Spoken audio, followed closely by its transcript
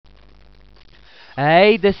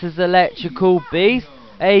Hey, this is Electrical Beast,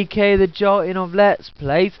 aka the Giant of Let's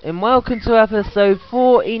Plays, and welcome to episode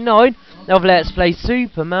 49 of Let's Play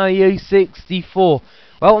Super Mario 64.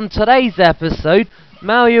 Well, on today's episode,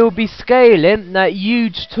 Mario will be scaling that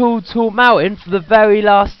huge tall mountain for the very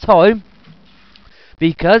last time,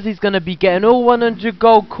 because he's going to be getting all 100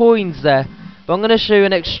 gold coins there. But I'm going to show you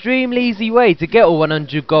an extremely easy way to get all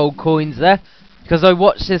 100 gold coins there, because I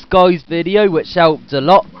watched this guy's video, which helped a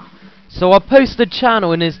lot. So I'll post the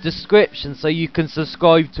channel in his description so you can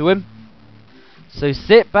subscribe to him. So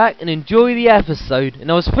sit back and enjoy the episode.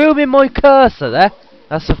 And I was filming my cursor there.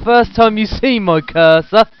 That's the first time you see my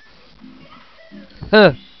cursor.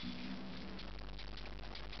 But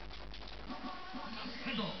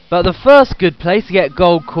the first good place to get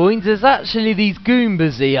gold coins is actually these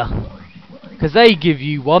Goombas here, because they give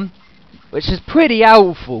you one, which is pretty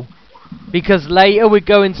helpful. Because later we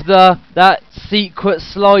go into that secret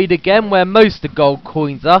slide again where most of the gold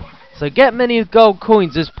coins are. So get many gold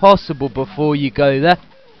coins as possible before you go there.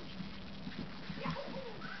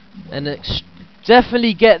 And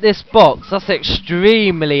definitely get this box. That's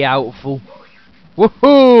extremely helpful.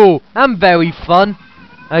 Woohoo! And very fun,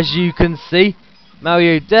 as you can see.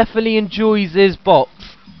 Mario definitely enjoys his box.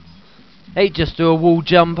 Hey, just do a wall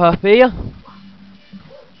jump up here.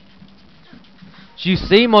 As you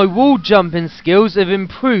see, my wall jumping skills have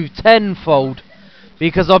improved tenfold,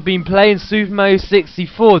 because I've been playing Super Mario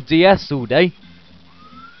 64 DS all day.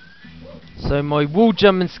 So my wall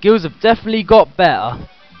jumping skills have definitely got better.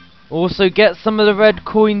 Also get some of the red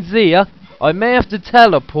coins here. I may have to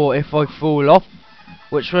teleport if I fall off,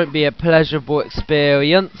 which won't be a pleasurable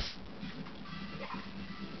experience.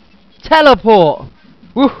 Teleport!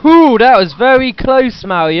 Woohoo! That was very close,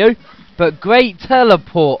 Mario, but great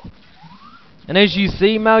teleport. And as you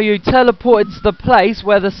see, Mario teleported to the place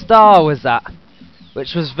where the star was at,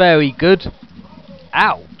 which was very good.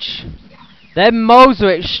 Ouch! Them moles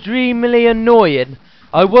are extremely annoying.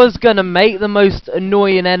 I was gonna make the most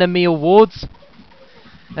annoying enemy awards,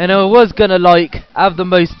 and I was gonna have the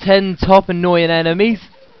most 10 top annoying enemies.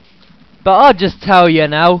 But I'll just tell you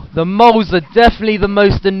now, the moles are definitely the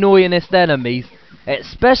most annoyingest enemies,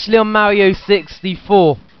 especially on Mario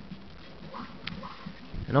 64.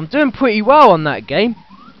 And I'm doing pretty well on that game,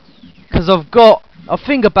 because I've got, I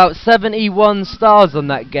think, about 71 stars on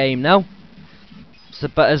that game now. So,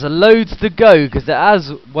 but there's a loads to go, because it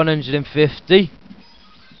has 150.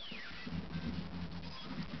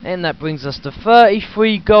 And that brings us to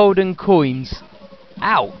 33 golden coins.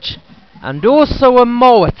 Ouch! And also a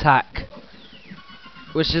mole attack,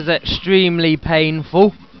 which is extremely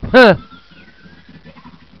painful.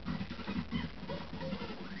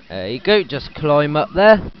 There you go, just climb up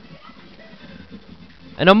there.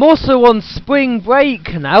 And I'm also on spring break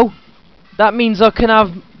now. That means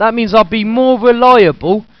I'll be more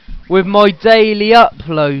reliable with my daily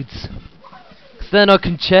uploads, 'cause then I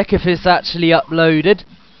can check if it's actually uploaded.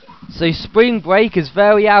 So spring break is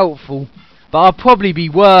very helpful. But I'll probably be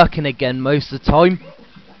working again most of the time.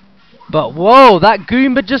 But whoa, that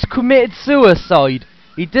Goomba just committed suicide.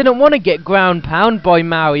 He didn't want to get ground pound by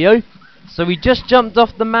Mario, so he just jumped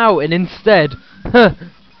off the mountain instead.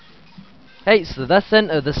 Hey, so let's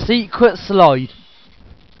enter the secret slide.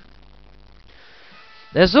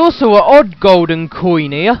 There's also an odd golden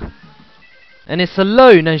coin here, and it's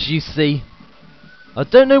alone, as you see. I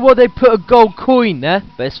don't know why they put a gold coin there,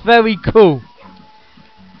 but it's very cool.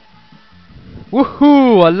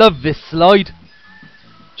 Woohoo! I love this slide.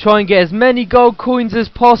 Try and get as many gold coins as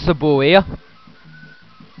possible here,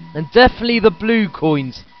 and definitely the blue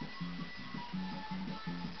coins.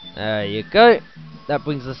 There you go. That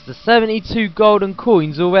brings us to 72 golden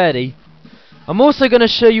coins already. I'm also going to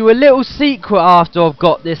show you a little secret after I've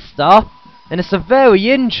got this star, and it's a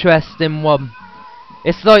very interesting one.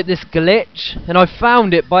 It's like this glitch, and I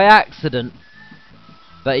found it by accident.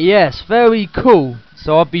 But yes, very cool,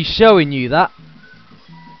 so I'll be showing you that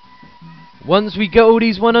once we get all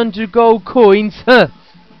these 100 gold coins.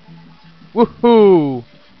 Woohoo!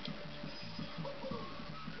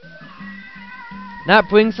 That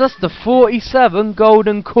brings us to 47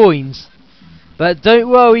 golden coins. But don't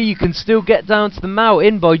worry, you can still get down to the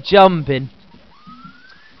mountain by jumping.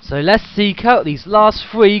 So let's seek out these last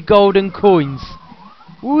 3 golden coins.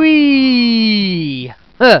 Whee!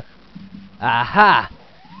 Aha!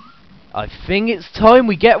 I think it's time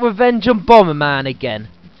we get revenge on Bomberman again.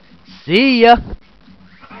 See ya!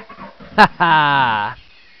 Haha!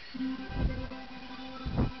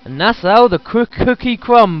 And that's how the cookie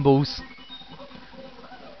crumbles.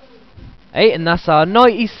 Hey, and that's our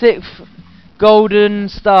 96th golden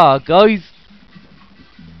star, guys.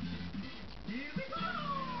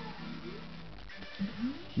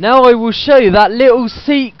 Now I will show you that little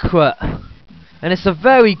secret. And it's a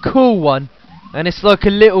very cool one. And it's like a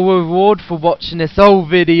little reward for watching this whole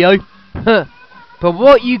video. But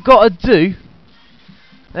what you gotta do...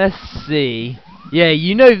 Let's see. Yeah,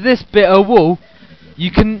 you know this bit of wall. You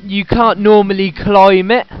can't normally climb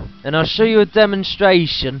it. And I'll show you a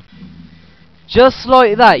demonstration. Just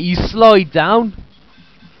like that, you slide down.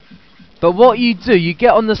 But what you do, you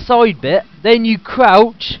get on the side bit, then you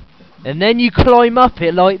crouch, and then you climb up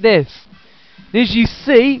it like this. And as you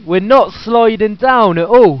see, we're not sliding down at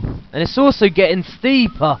all. And it's also getting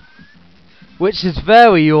steeper, which is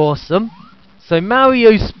very awesome. So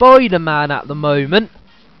Mario's Spider-Man at the moment.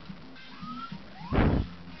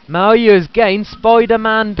 Mario has gained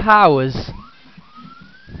Spider-Man powers.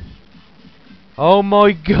 Oh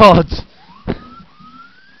my god.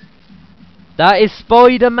 That is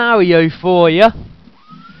Spider Mario for you.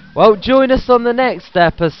 Well, join us on the next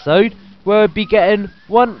episode where we'll be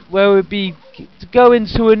going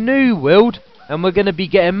to a new world and we're going to be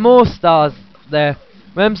getting more stars there.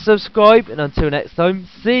 Remember, subscribe, and until next time,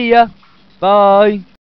 see ya. Bye.